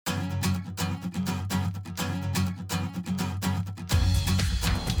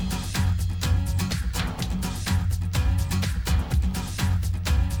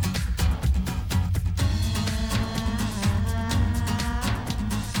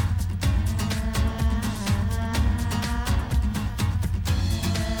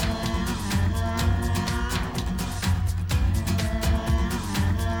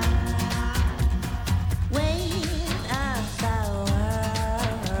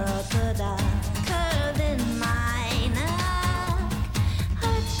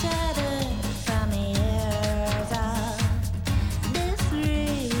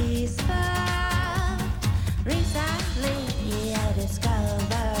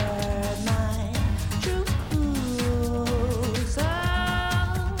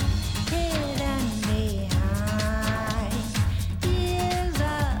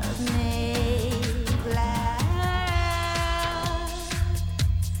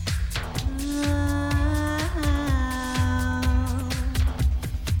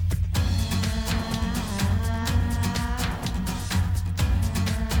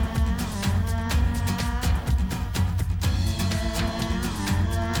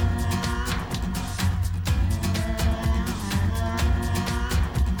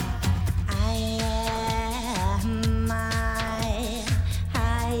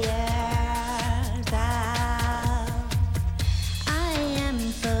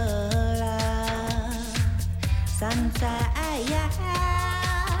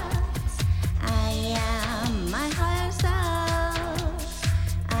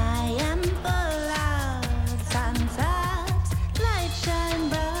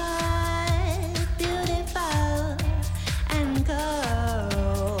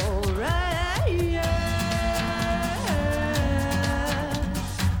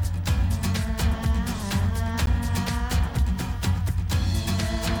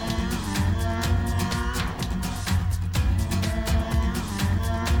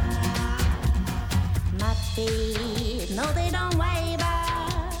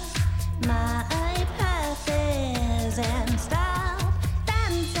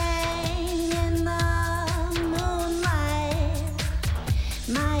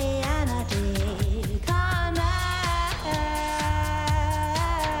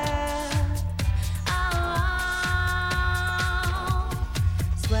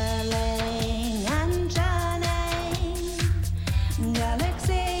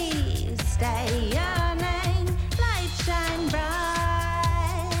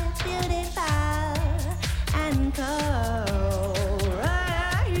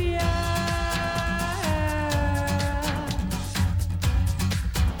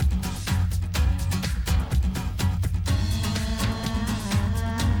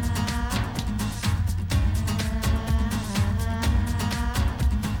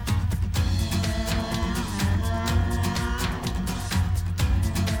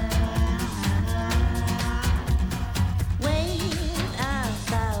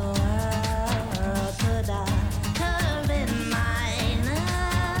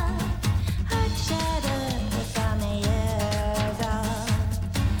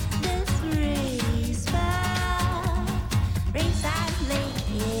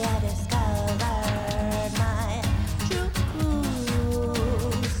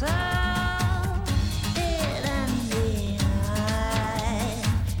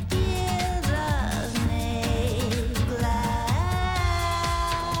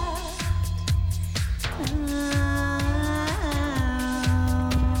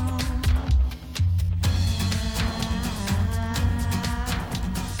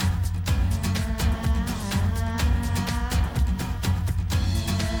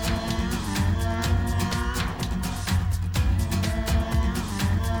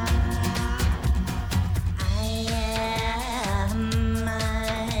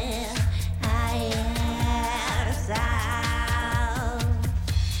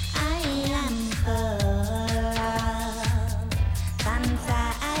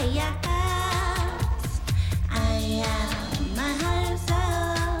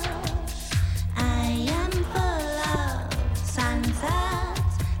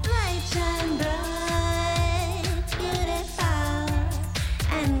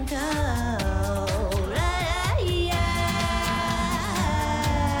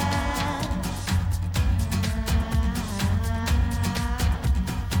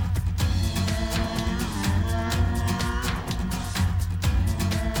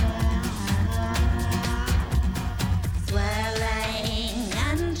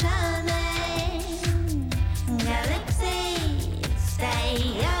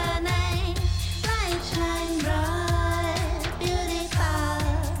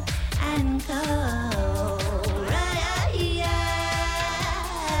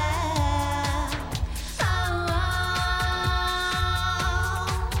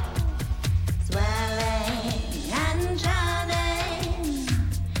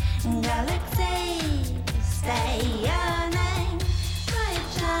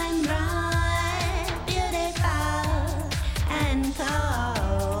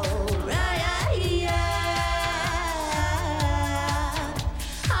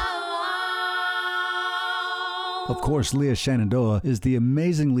Of course, Leah Shenandoah is the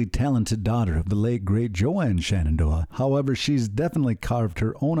amazingly talented daughter of the late great Joanne Shenandoah. However, she's definitely carved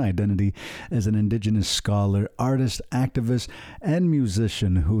her own identity as an indigenous scholar, artist, activist, and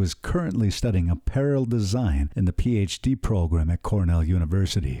musician who is currently studying apparel design in the PhD program at Cornell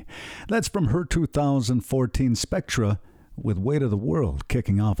University. That's from her 2014 Spektre with Weight of the World,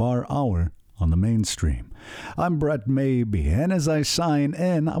 kicking off our hour on the mainstream. I'm Brett Maybe, and as I sign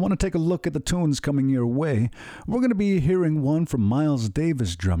in, I want to take a look at the tunes coming your way. We're going to be hearing one from Miles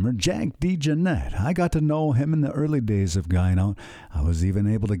Davis drummer Jack DeJohnette. I got to know him in the early days of Guy Out. I was even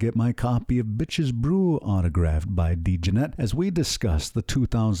able to get my copy of Bitches Brew autographed by DeJohnette as we discussed the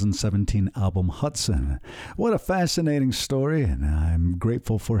 2017 album Hudson. What a fascinating story, and I'm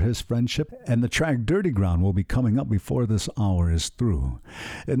grateful for his friendship. And the track Dirty Ground will be coming up before this hour is through.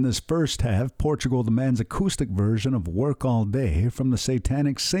 In this first half, have Portugal the Man's acoustic version of Work All Day from the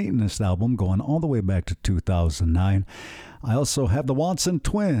Satanic Satanist album going all the way back to 2009. I also have the Watson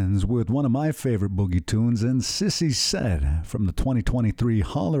Twins with one of my favorite boogie tunes, and Sissy Said from the 2023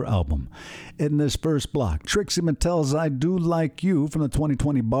 Holler album. In this first block, Trixie Mattel's I Do Like You from the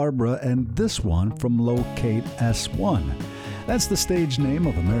 2020 Barbara, and this one from Locate S1. That's the stage name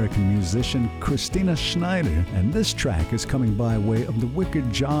of American musician Christina Schneider, and this track is coming by way of the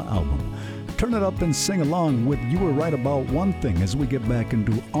Wicked Jaw album. Turn it up and sing along with You Were Right About One Thing as we get back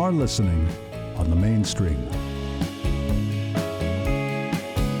into our listening on the mainstream.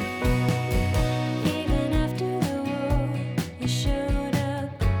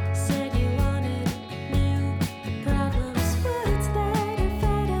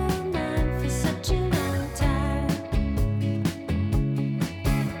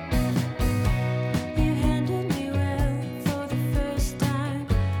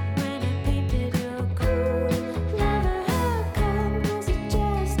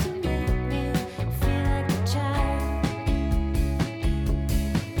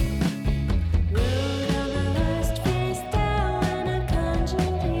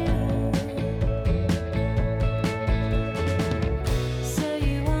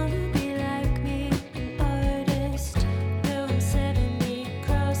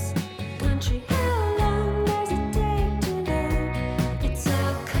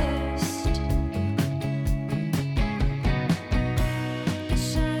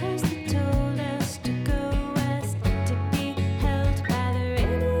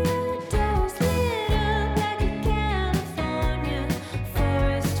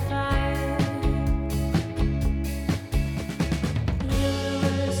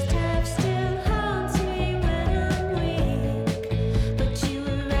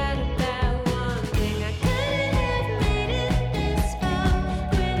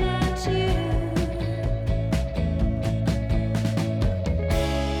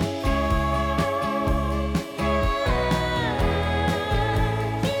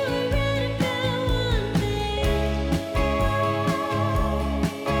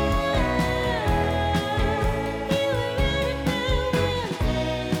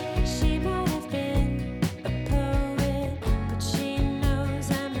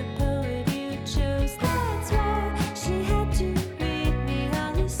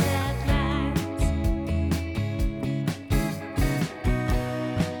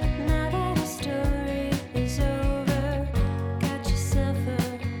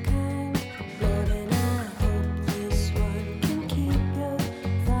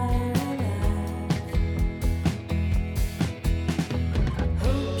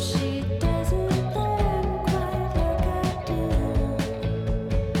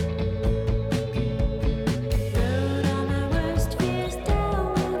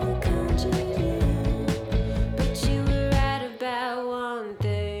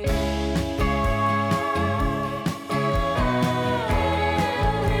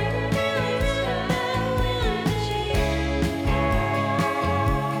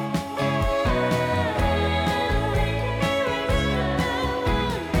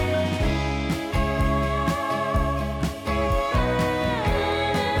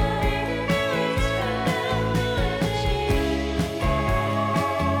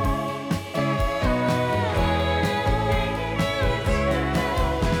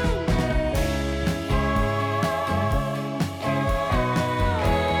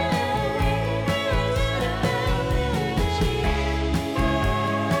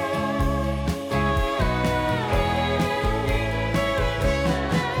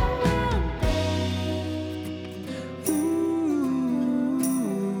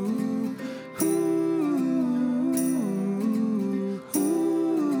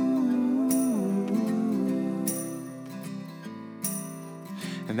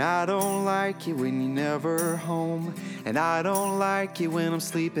 And I don't like it when you're never home. And I don't like it when I'm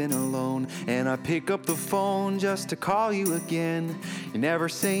sleeping alone. And I pick up the phone just to call you again. You never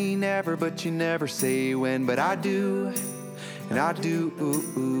say never, but you never say when. But I do, and I do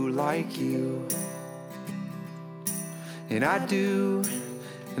like you. And I do,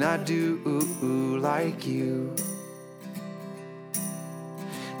 and I do like you.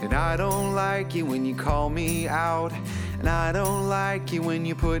 And I don't like it when you call me out. And I don't like it when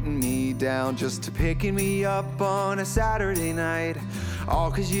you're putting me down just to picking me up on a Saturday night. All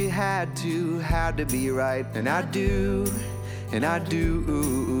 'cause you had to be right. And I do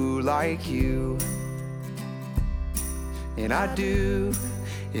like you. And I do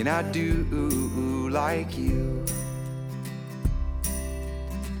like you.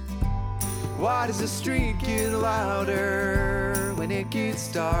 Why does the street get louder when it gets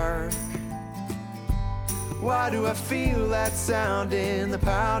dark? Why do I feel that sound in the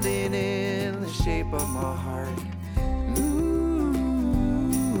pounding in the shape of my heart?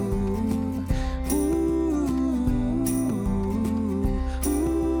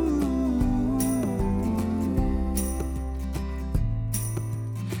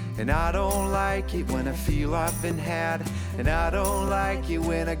 And I don't like it when I feel I've been had. And I don't like it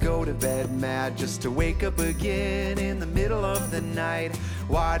when I go to bed mad, just to wake up again in the middle of the night.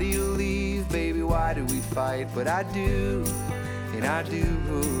 Why do you leave, baby? Why do we fight? But I do, and I do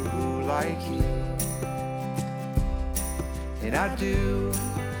like you. And I do,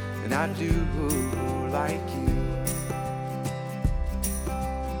 and I do like you.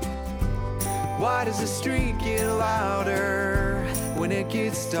 Why does the street get louder when it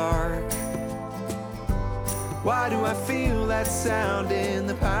gets dark? Why do I feel that sound in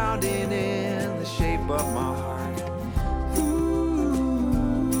the pounding in the shape of my heart? Ooh,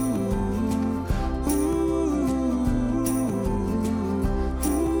 ooh,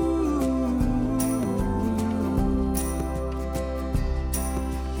 ooh.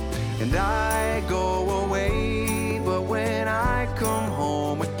 And I go away, but when I come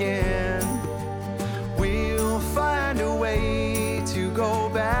home again, we'll find a way to go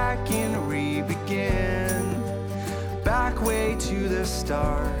back and re-begin. Back way to the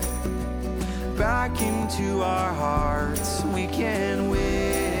start, back into our hearts, we can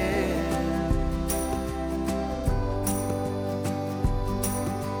win.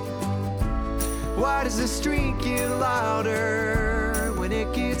 Why does the street get louder when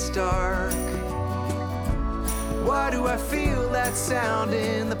it gets dark? Why do I feel that sound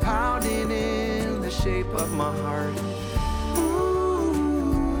in the pounding in the shape of my heart?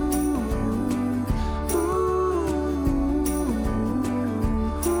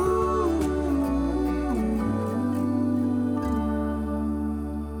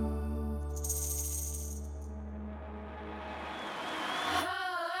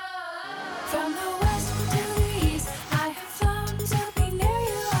 From the west to the east, I have flown to be near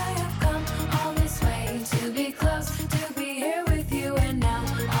you. I have come all this way to be close, to be here with you. And now,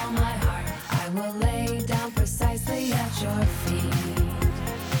 all my heart I will lay down precisely at your feet.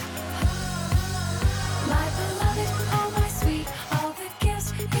 My beloved, oh my sweet, all the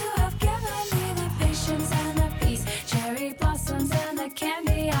gifts you have given me, the patience and the peace, cherry blossoms and the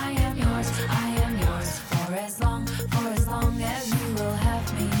candy. I am yours for as long as you will have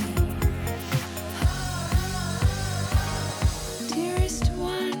me. Dearest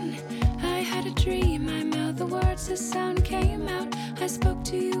one, I had a dream. I mouthed the words, the sound came out. I spoke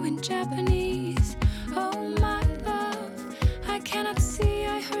to you in Japanese. Oh my love, I cannot see.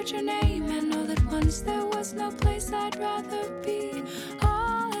 I heard your name and know that once there was no place I'd rather be.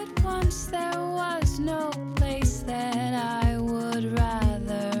 All at once there was no place that I would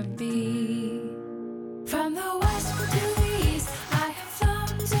rather be. From the west to the east, I have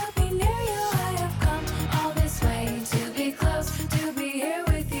flown to be near you. I have come all this way to be close, to be here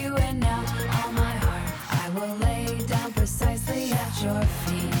with you. And now, all my heart I will lay down precisely at your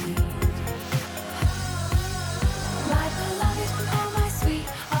feet. My beloved, oh my sweet,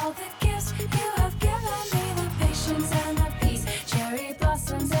 all the gifts you have given me, the patience and the peace, cherry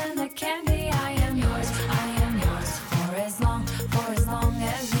blossoms and the candy. I am yours for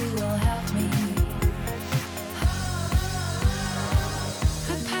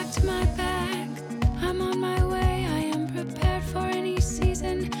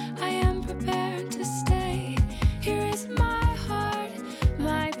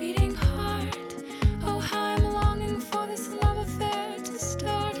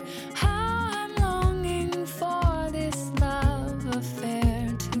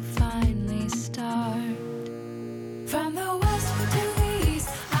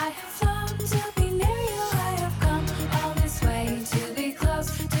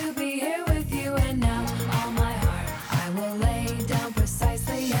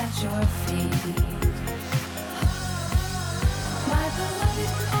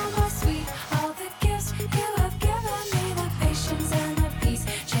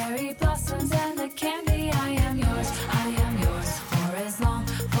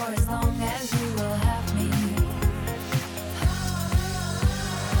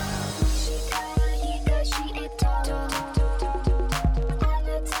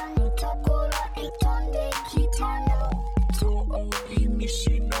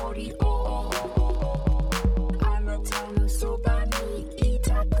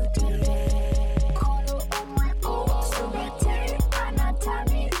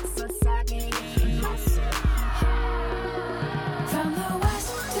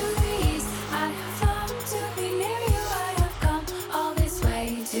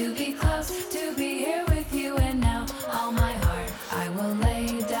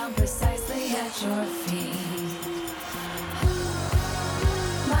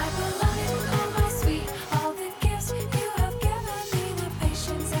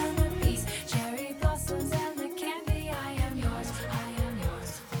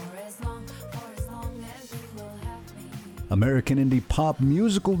American indie pop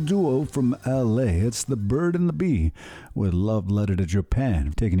musical duo from LA. It's The Bird and the Bee with Love Letter to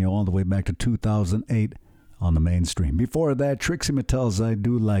Japan, taking you all the way back to 2008 on the mainstream. Before that, Trixie Mattel's I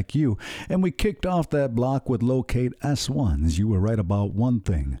Do Like You, and we kicked off that block with Locate S1's You Were Right About One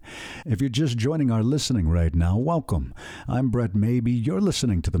Thing. If you're just joining our listening right now, welcome. I'm Brett Maybe. You're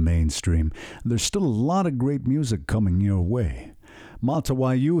listening to the mainstream. There's still a lot of great music coming your way. Mato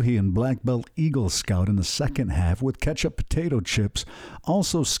Wayuhi and Black Belt Eagle Scout in the second half with Ketchup Potato Chips.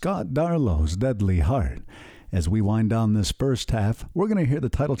 Also Scott Darlow's Deadly Heart. As we wind down this first half, we're going to hear the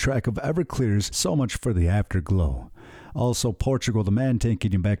title track of Everclear's So Much for the Afterglow. Also Portugal the Man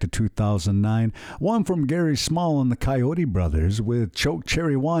taking you back to 2009. One from Gary Small and the Coyote Brothers with Choke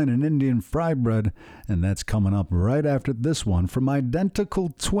Cherry Wine and Indian Fry Bread. And that's coming up right after this one from Identical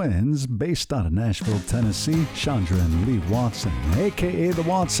Twins based out of Nashville, Tennessee, Chandra and Lee Watson, a.k.a. the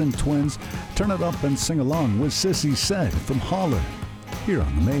Watson Twins. Turn it up and sing along with Sissy Said from Holler here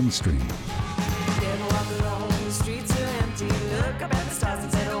on the mainstream.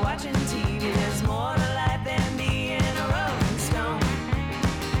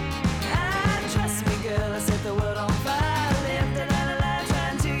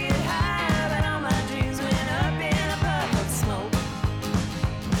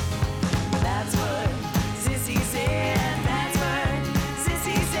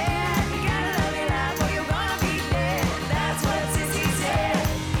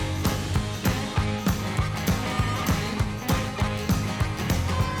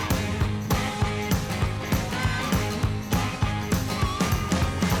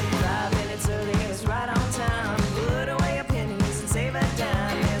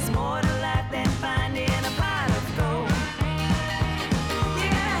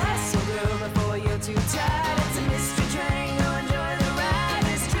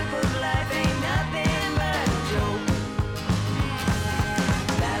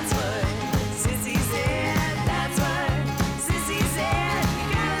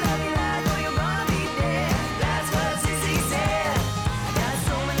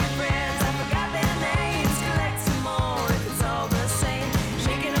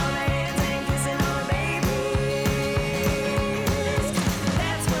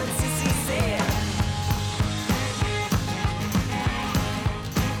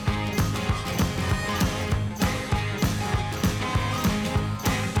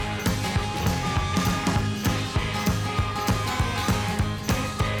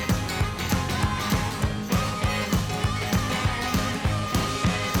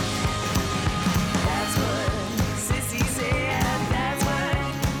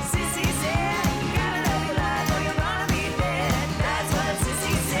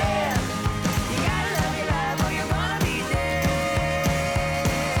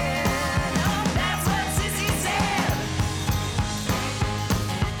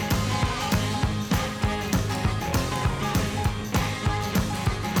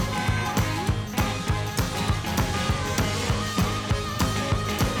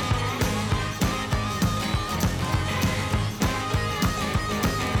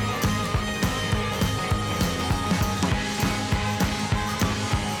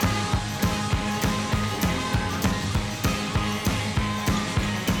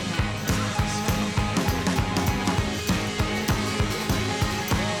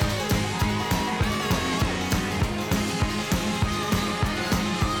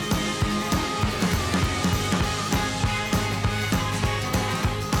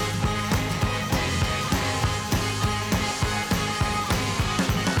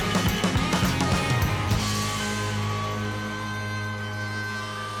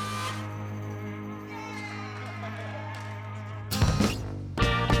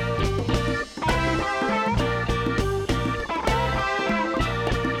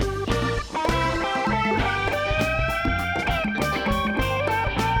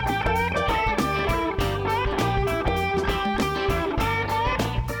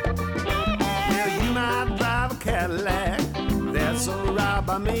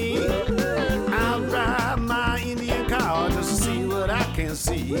 By me, I'll drive my Indian car just to see what I can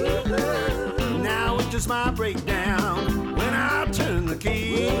see. Now it's just my breakdown when I turn the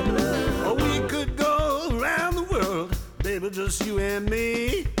key. Or we could go around the world, baby, just you and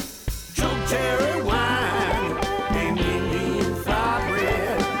me. Choke cherry wine and Indian fried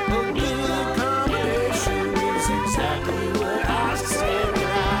bread, a good combination is exactly what I said.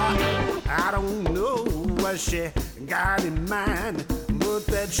 I don't know what she got in mind, but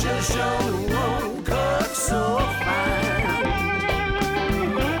that sure won't cut so fine.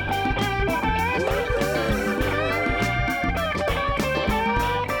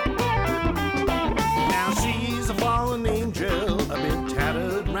 Now she's a fallen angel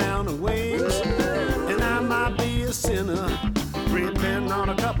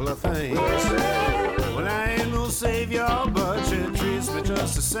couple of things. Well, I ain't no savior, but she treats me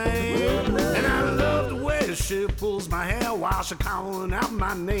just the same. And I love the way she pulls my hair while she calling out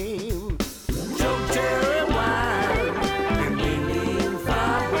my name. Choke cherry wine and Indian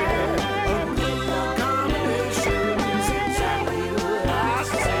fried bread. A good combination is exactly what I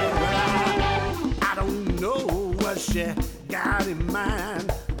said. Well, I don't know what she got in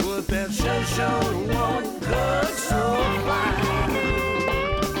mind, but that sure won't look so fine.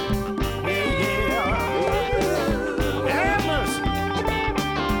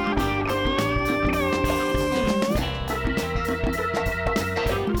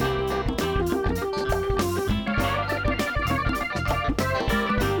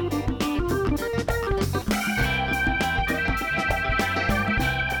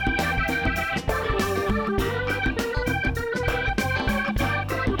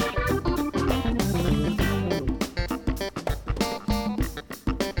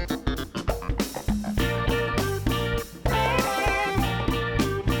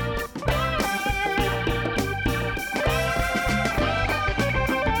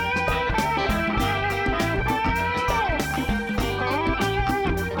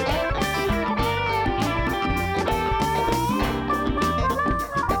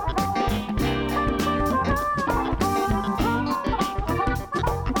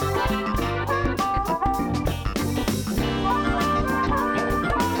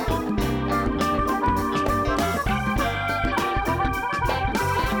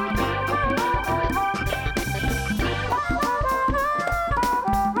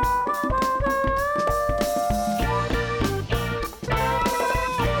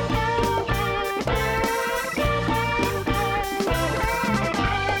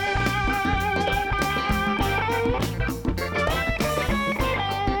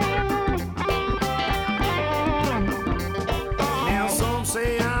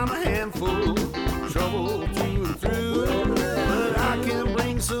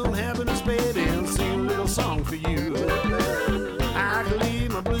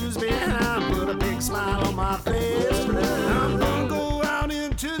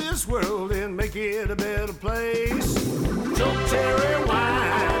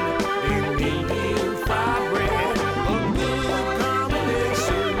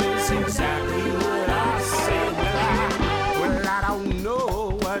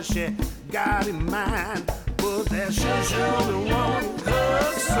 Got in mind, but that sure won't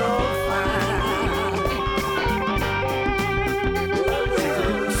look so fine. It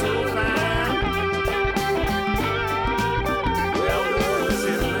looks so fine. Well, would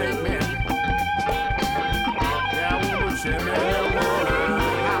she make me? Yeah, would she make me wanna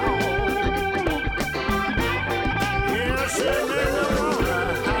howl? Yeah, she make me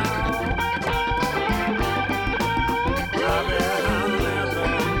wanna howl. I bet I'm never.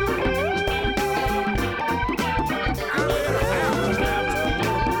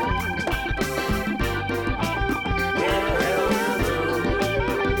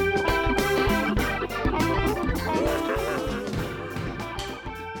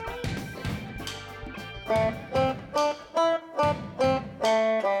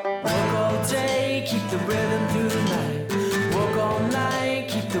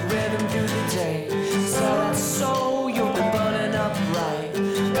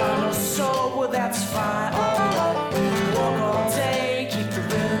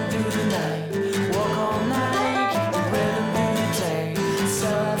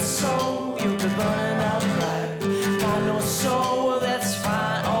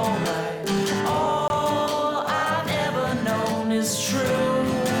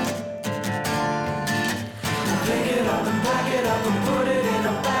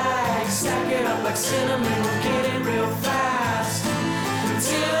 Cinnamon, we'll get it real fast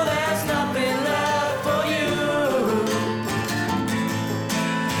until there's nothing left for you.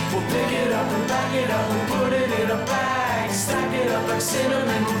 We'll pick it up and back it up and put it in a bag, stack it up like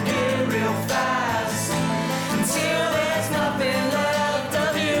cinnamon, we'll get it real fast until there's nothing left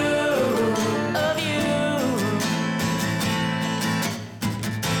of you, of you.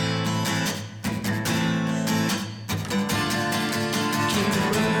 Keep it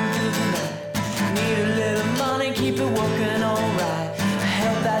running through the night. Need a little money, keep it working alright.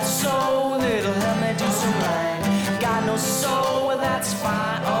 Help that soul, it'll help me do some right. Got no soul, well that's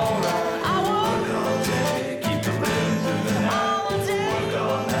fine, alright. I work all day, keep the rhythm through the night. All day. Work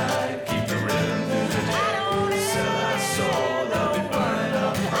all night, keep the rhythm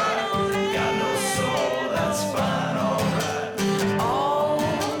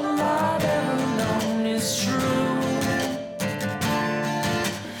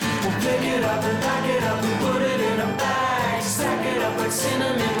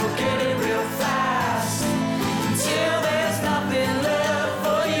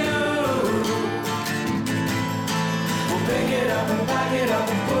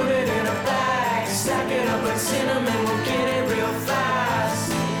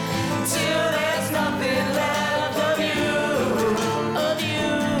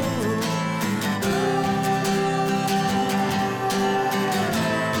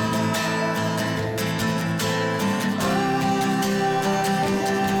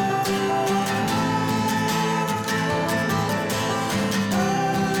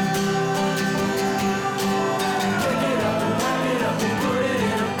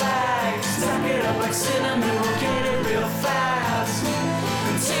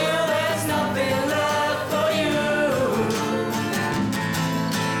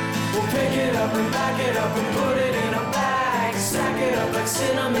Pick it up and back it up and put it in a bag. Stack it up like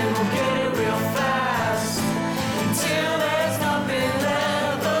cinnamon, we'll get it real fast. Until there's nothing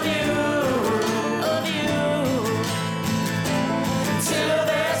left of you, of you. Until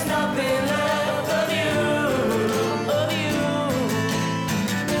there's nothing left of you, of you.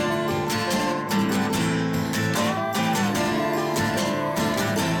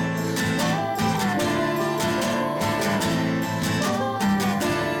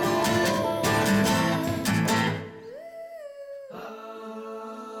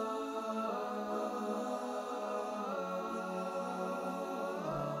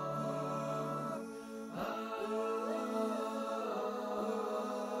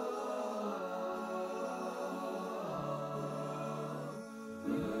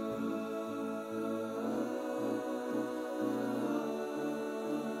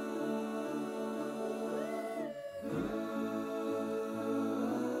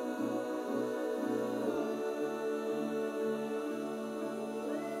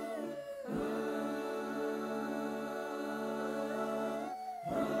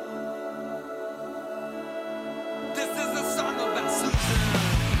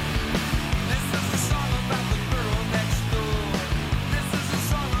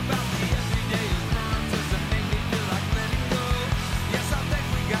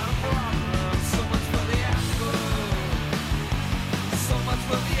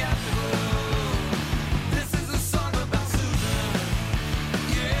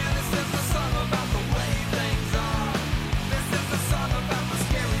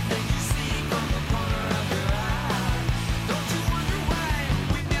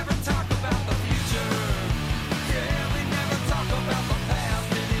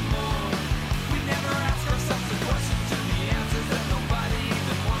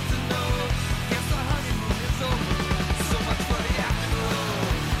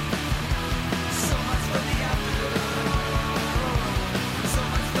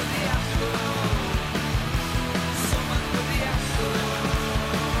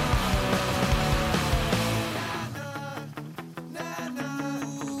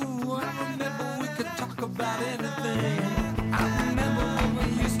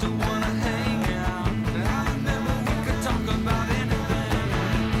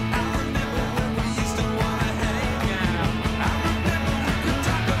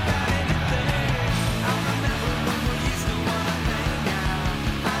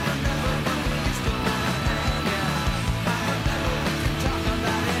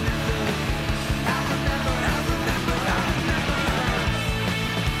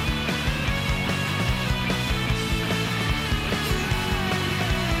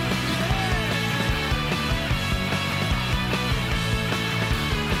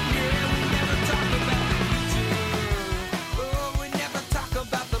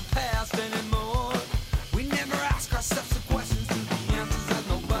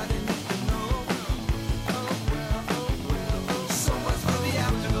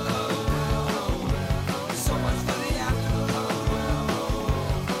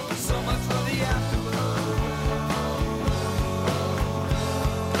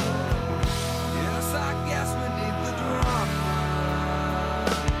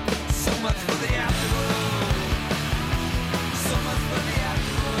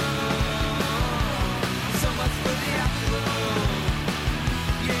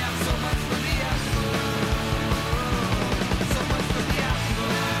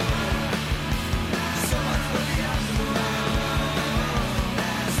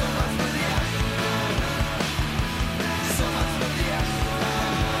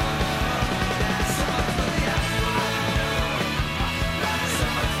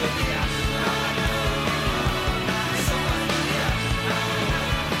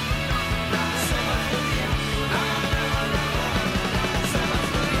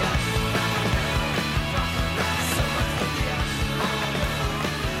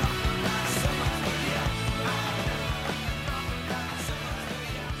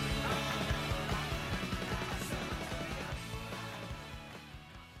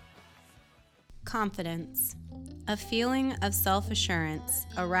 Confidence, a feeling of self-assurance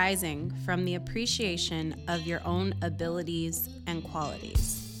arising from the appreciation of your own abilities and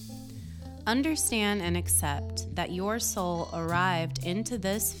qualities. Understand and accept that your soul arrived into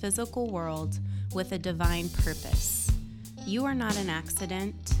this physical world with a divine purpose. You are not an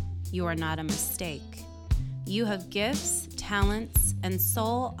accident. You are not a mistake. You have gifts, talents, and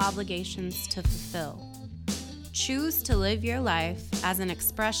soul obligations to fulfill. Choose to live your life as an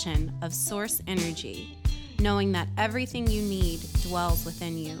expression of source energy, knowing that everything you need dwells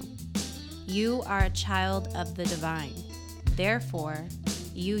within you. You are a child of the divine. Therefore,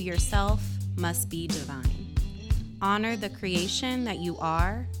 you yourself must be divine. Honor the creation that you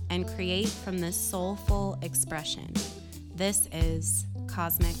are and create from this soulful expression. This is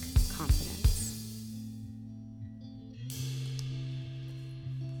Cosmic Confidence.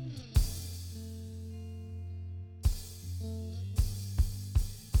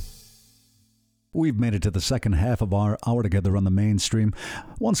 We've made it to the second half of our hour together on the mainstream.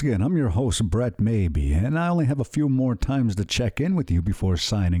 Once again, I'm your host, Brett Maybe, and I only have a few more times to check in with you before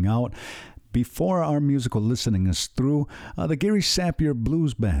signing out. Before our musical listening is through, the Gary Sapir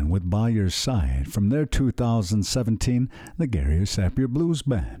Blues Band with By Your Side from their 2017, the Gary Sapir Blues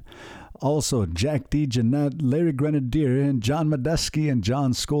Band. Also, Jack DeJohnette, Larry Grenadier, and John Medeski and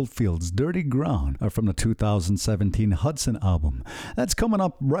John Scofield's Dirty Ground are from the 2017 Hudson album. That's coming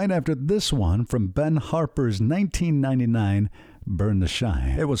up right after this one from Ben Harper's 1999 Burn the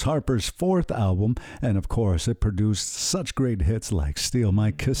Shine. It was Harper's fourth album, and of course it produced such great hits like Steal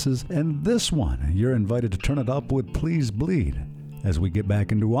My Kisses, and this one, you're invited to turn it up with Please Bleed, as we get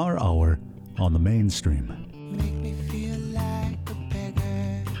back into our hour on the mainstream. Make me feel like a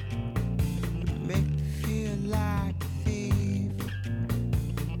beggar. Make me feel like a thief.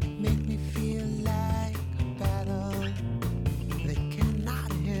 Make me feel like a battle that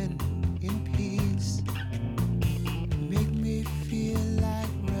cannot end in peace. Make me feel like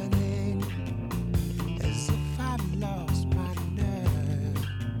running as if I've lost my nerve.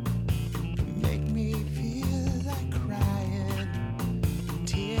 Make me feel like crying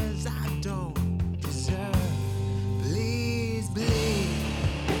tears I don't deserve. Please bleed,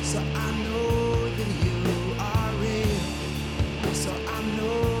 so I know that you are real, so I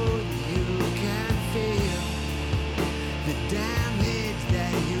know that you can feel the damage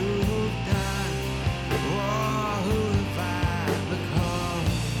that you've done. Oh, who have I become?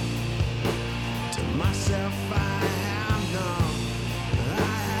 To myself I am numb, I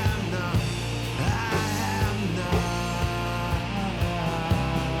am numb, I am numb.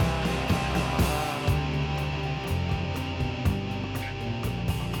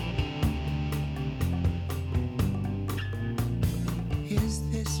 Is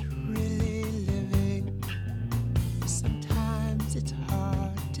this really living? Sometimes it's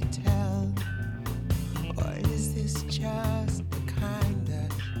hard to tell. Or is this just a kinda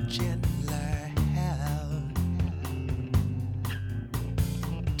gentler hell?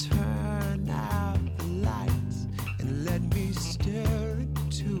 Turn out the lights and let me stare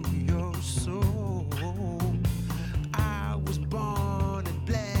into your soul. I was born and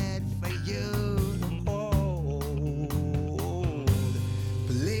bled for you to hold.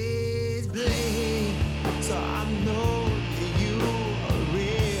 Please bleed, so I know that you are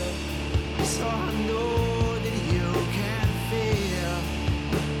real, so I know that you can feel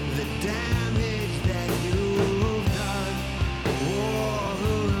the damage that you've done. Oh,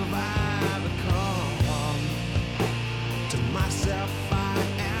 who have I become? To myself I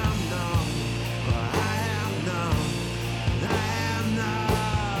am numb, I am numb, I am numb.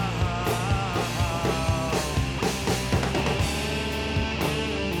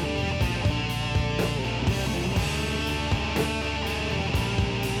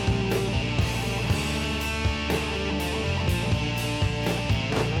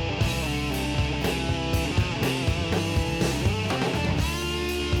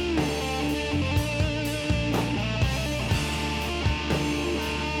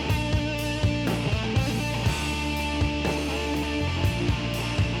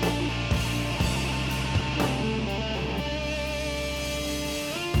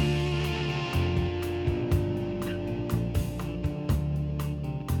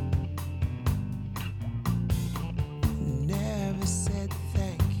 Never said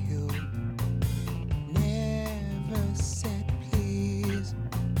thank you, never said please,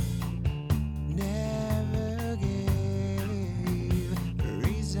 never gave a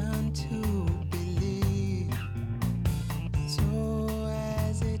reason to believe. So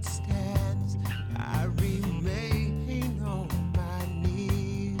as it stands, I remain on my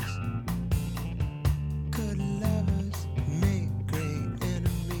knees. Good lovers make great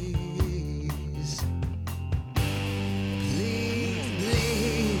enemies. Please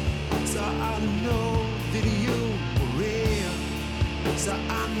bleed, so I know that you are real, so I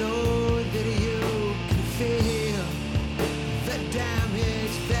know that you can feel the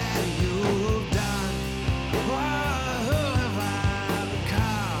damage that you've done. Oh, who have I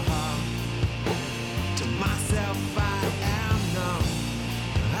become? To myself I am numb,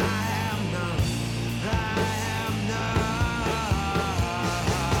 I am numb, I am numb.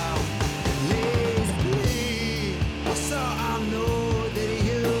 Please bleed, so I know that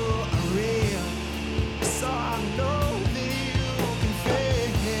you are real, so I know that you can feel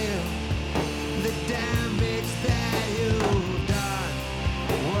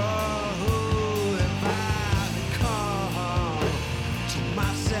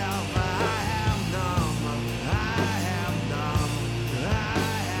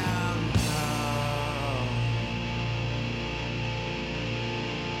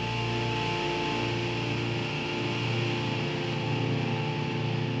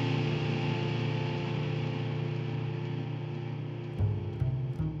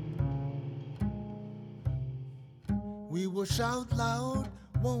We will shout loud,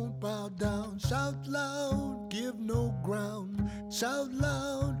 won't bow down. Shout loud, give no ground. Shout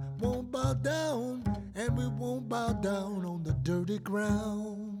loud, won't bow down. And we won't bow down on the dirty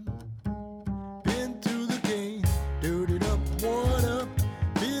ground. Been through the game, dirtied up, worn up.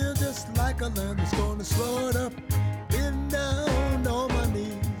 Feel just like a lamb that's gonna slaughter. Been down on my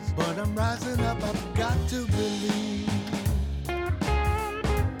knees, but I'm rising up, I've got to believe.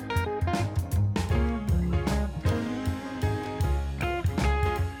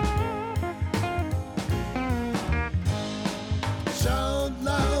 Shout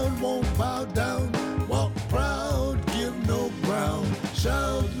loud, won't bow down. Walk proud, give no ground.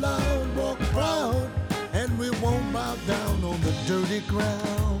 Shout loud, walk proud, and we won't bow down on the dirty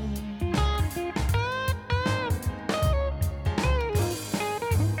ground.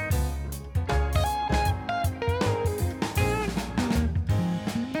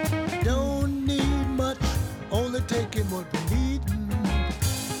 Don't need much, only taking what we need.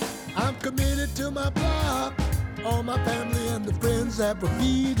 I'm committed to my block, all my family and the friends that we're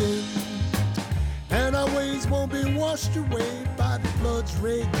feeding. And our ways won't be washed away by the flood's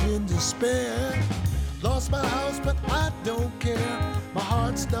rage in despair. Lost my house, but I don't care. My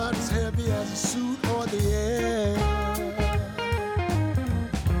heart's not as heavy as a suit or the air.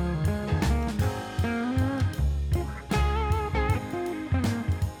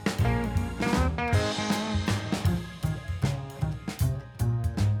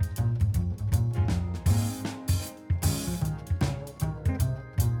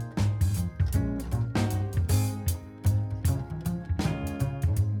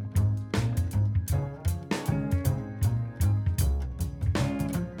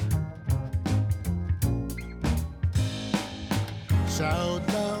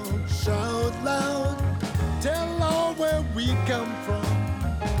 Shout loud, tell all where we come from.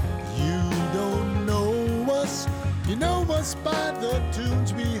 You don't know us, you know us by the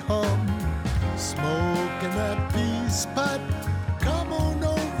tunes we hum. Smoking that peace pipe, come on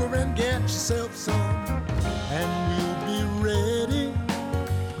over and get yourself some. And we'll be ready,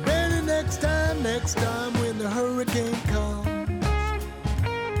 ready next time when the hurricane comes.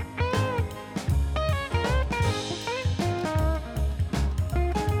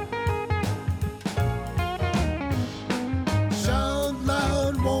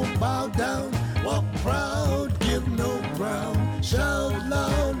 Bow down, walk proud, give no ground. Shout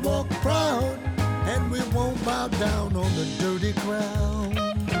loud, walk proud, and we won't bow down on the dirty ground.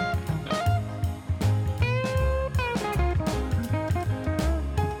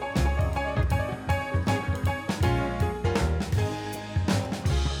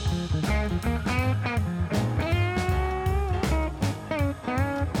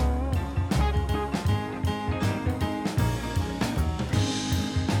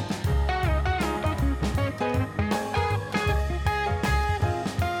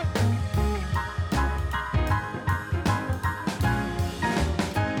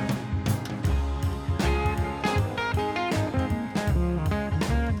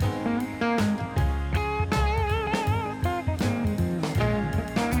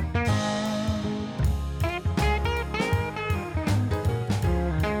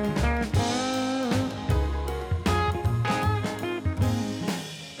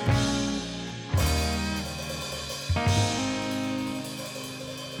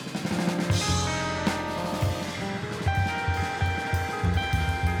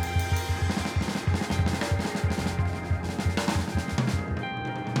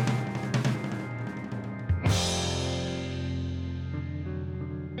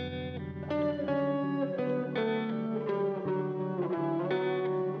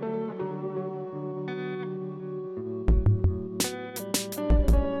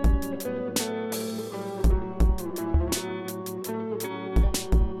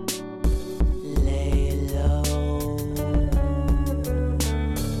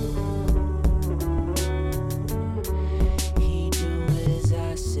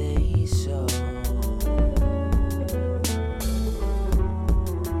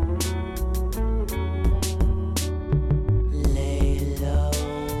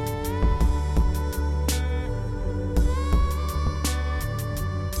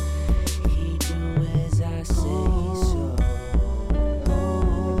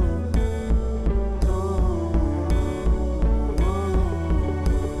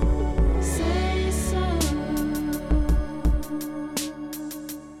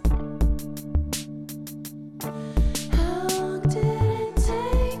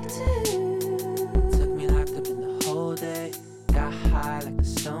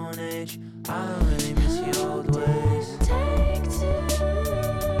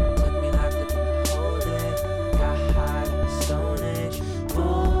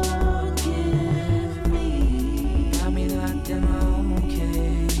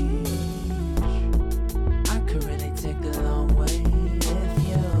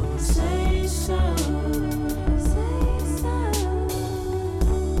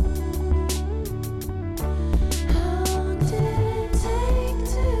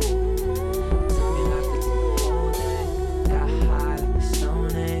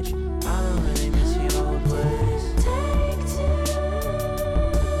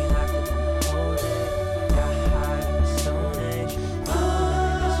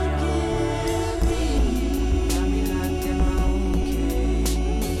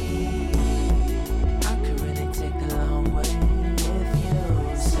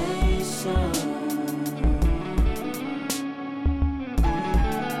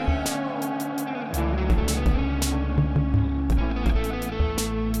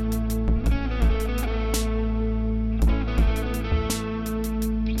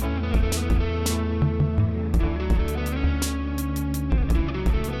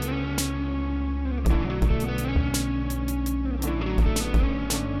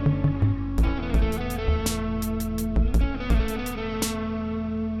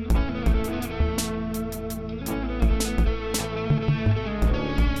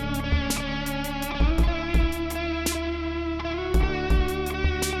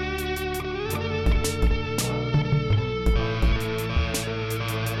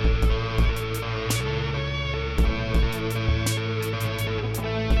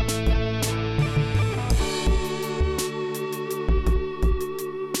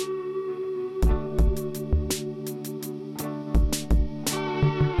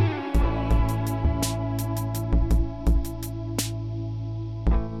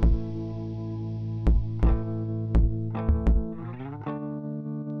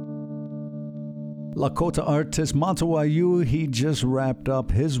 Lakota artist Mato Wayuhi just wrapped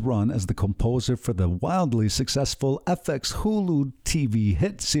up his run as the composer for the wildly successful FX Hulu TV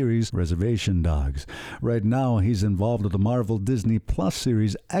hit series Reservation Dogs. Right now, he's involved with the Marvel Disney Plus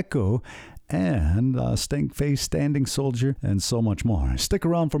series Echo and Stink Face, Standing Soldier, and so much more. Stick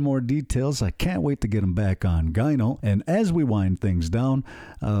around for more details. I can't wait to get him back on Gyno. And as we wind things down,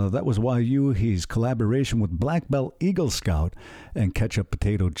 that was Wayuhi's collaboration with Black Belt Eagle Scout and Ketchup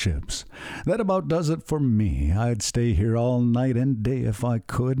Potato Chips. That about does it for me. I'd stay here all night and day if I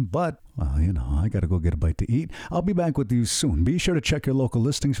could, but well, you know, I gotta go get a bite to eat. I'll be back with you soon. Be sure to check your local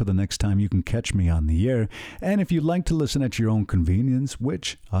listings for the next time you can catch me on the air. And if you'd like to listen at your own convenience,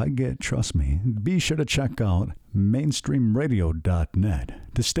 which I get, trust me, be sure to check out mainstreamradio.net.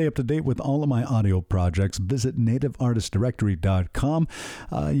 To stay up to date with all of my audio projects, visit nativeartistdirectory.com.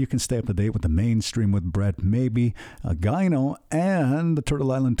 You can stay up to date with the Mainstream with Brett Maybe, Gyno, and the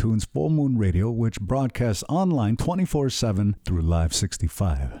Turtle Island Tunes Full Moon Radio, which broadcasts online 24/7 through Live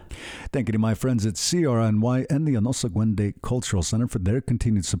 65. Thank you to my friends at CRNY and the Anosagwende Cultural Center for their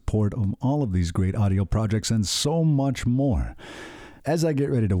continued support of all of these great audio projects and so much more. As I get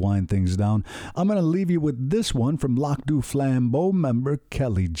ready to wind things down, I'm going to leave you with this one from Lac du Flambeau member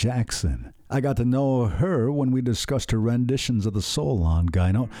Kelly Jackson. I got to know her when we discussed her renditions of the soul on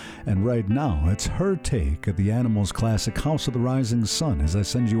Gyno, and right now it's her take of the Animals classic House of the Rising Sun as I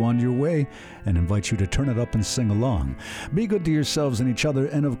send you on your way and invite you to turn it up and sing along. Be good to yourselves and each other,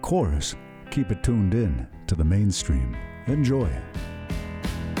 and of course, keep it tuned in to the Mainstream. Enjoy.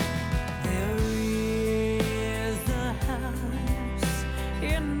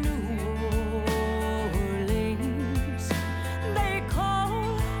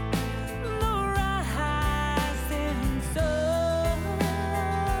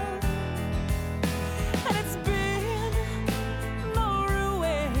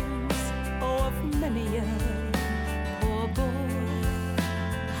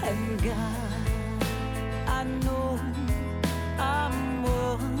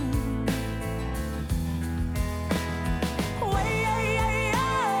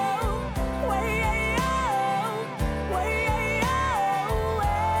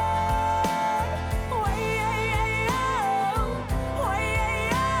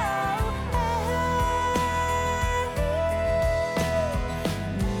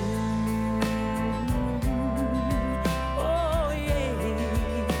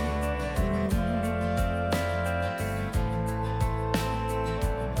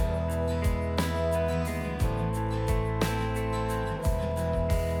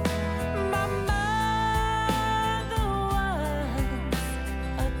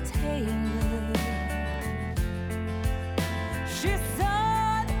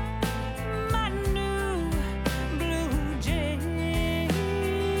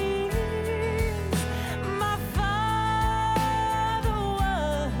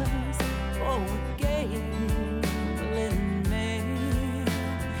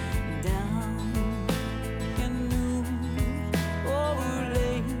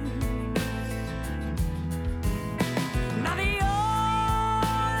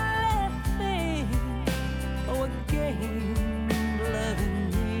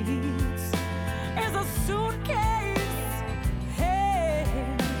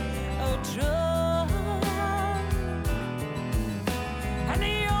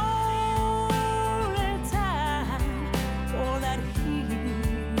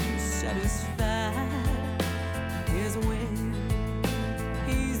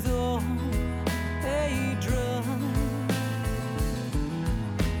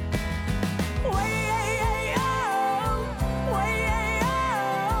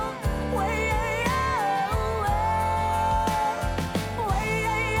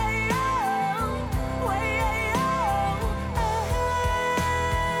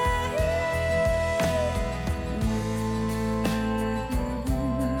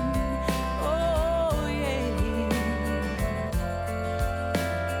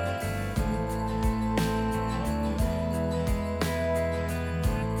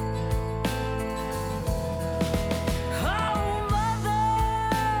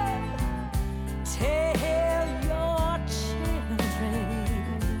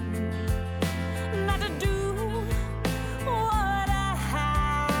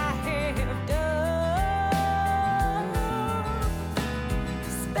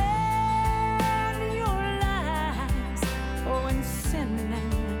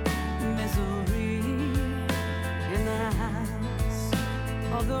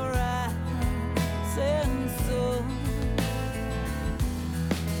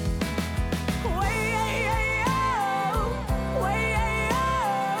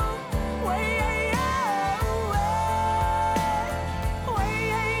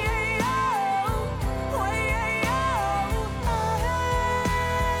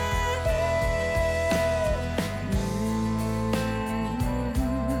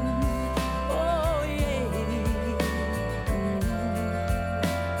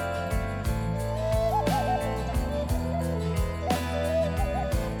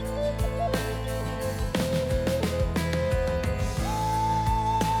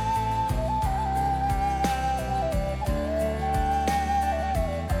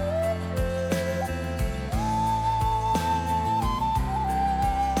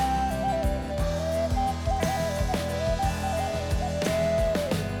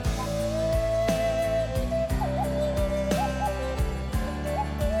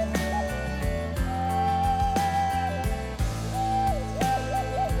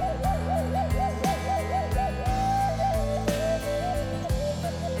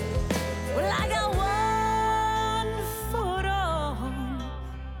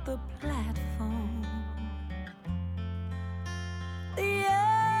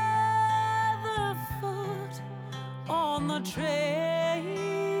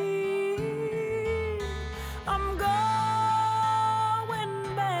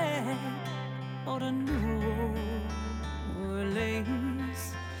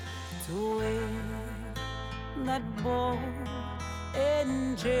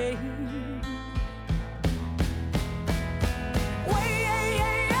 change.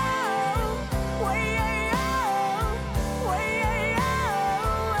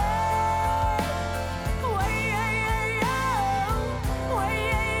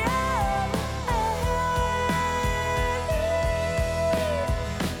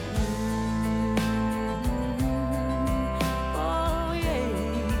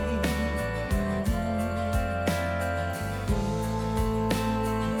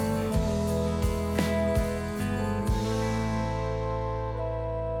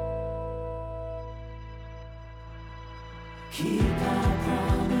 Keep our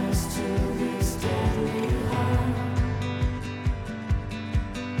promise to this deadly heart.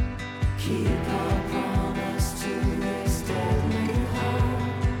 Keep our promise to this deadly heart.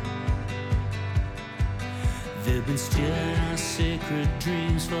 They've been stealing our sacred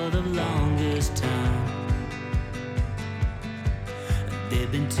dreams for the longest time.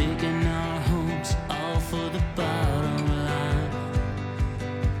 They've been taking our homes, all for the bottom line.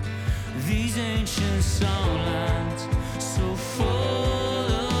 These ancient song lines, so full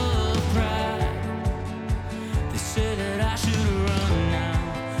of pride. They say that I should run now,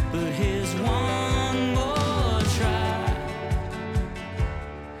 but here's one more try.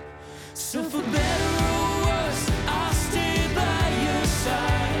 So for better or worse, I'll stay by your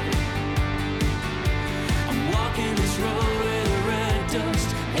side. I'm walking this road with red dust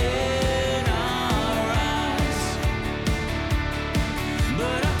in our eyes,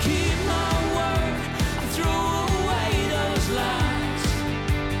 but I'll keep my word. I'll throw away those lies.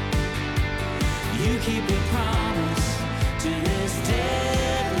 You keep your promise to this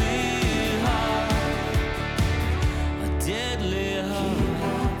deadly heart, a deadly heart. Keep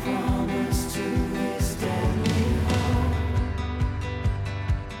our promise to this deadly heart.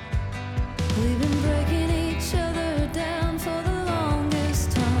 We've been breaking each other down for the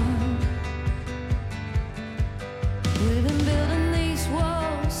longest time. We've been building these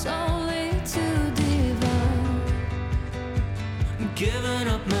walls only to divide. I'm giving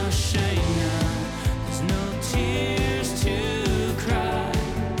up my shame now. There's no tears to cry.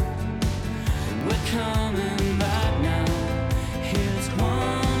 We're coming back now. Here's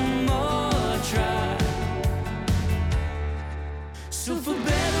one more try. So for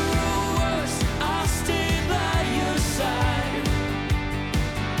better or worse, I'll stay by your side.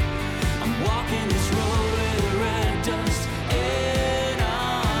 I'm walking this road with red dust in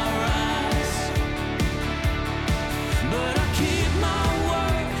our eyes, but I keep my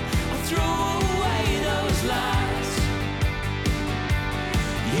word. I'll throw away those lies.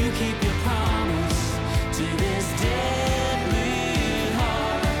 You keep your promise to this deadly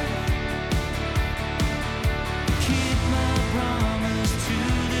heart. Keep my promise to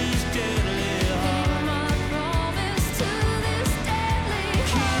this deadly heart. Keep my promise to this deadly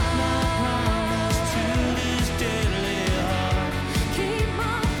heart. Keep my promise to this deadly heart. Keep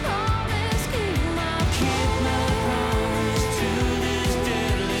my promise, keep my promise to this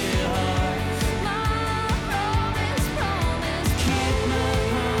deadly heart. My promise, promise. Keep my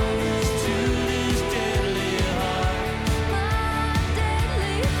promise to this deadly heart. My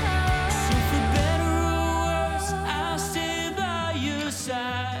deadly heart. So for better or worse, I'll stay by your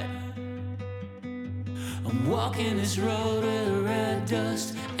side. I'm walking this road with red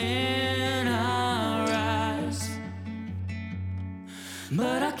dust in our eyes,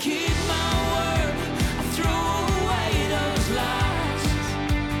 but I keep my word. I throw away those lies.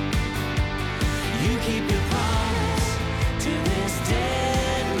 You keep your promise to this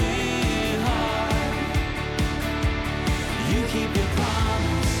deadly heart. You keep your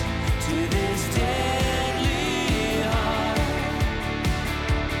promise to this deadly heart.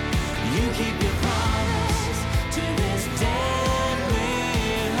 You keep your promise to this deadly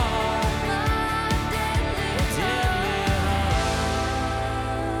heart. My deadly heart.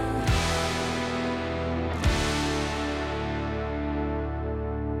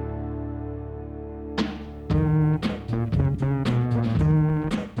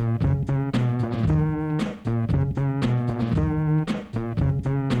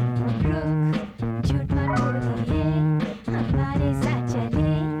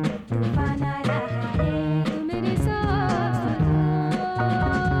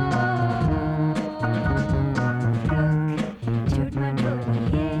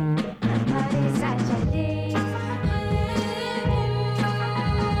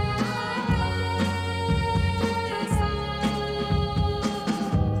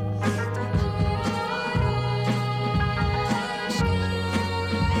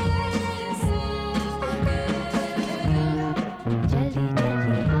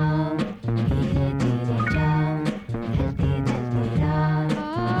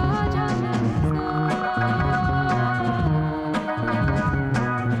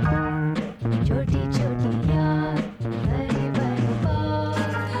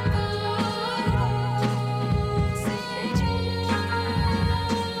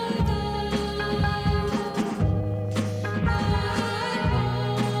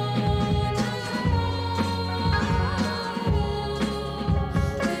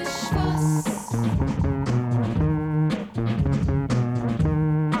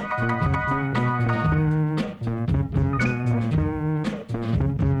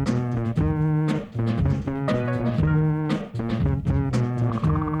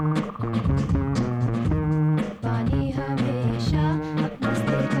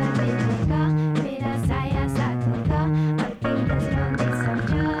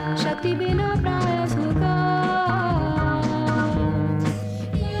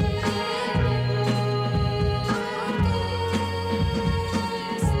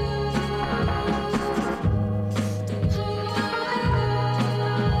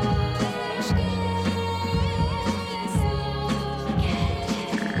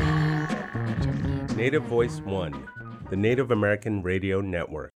 Native Voice One, the Native American Radio Network.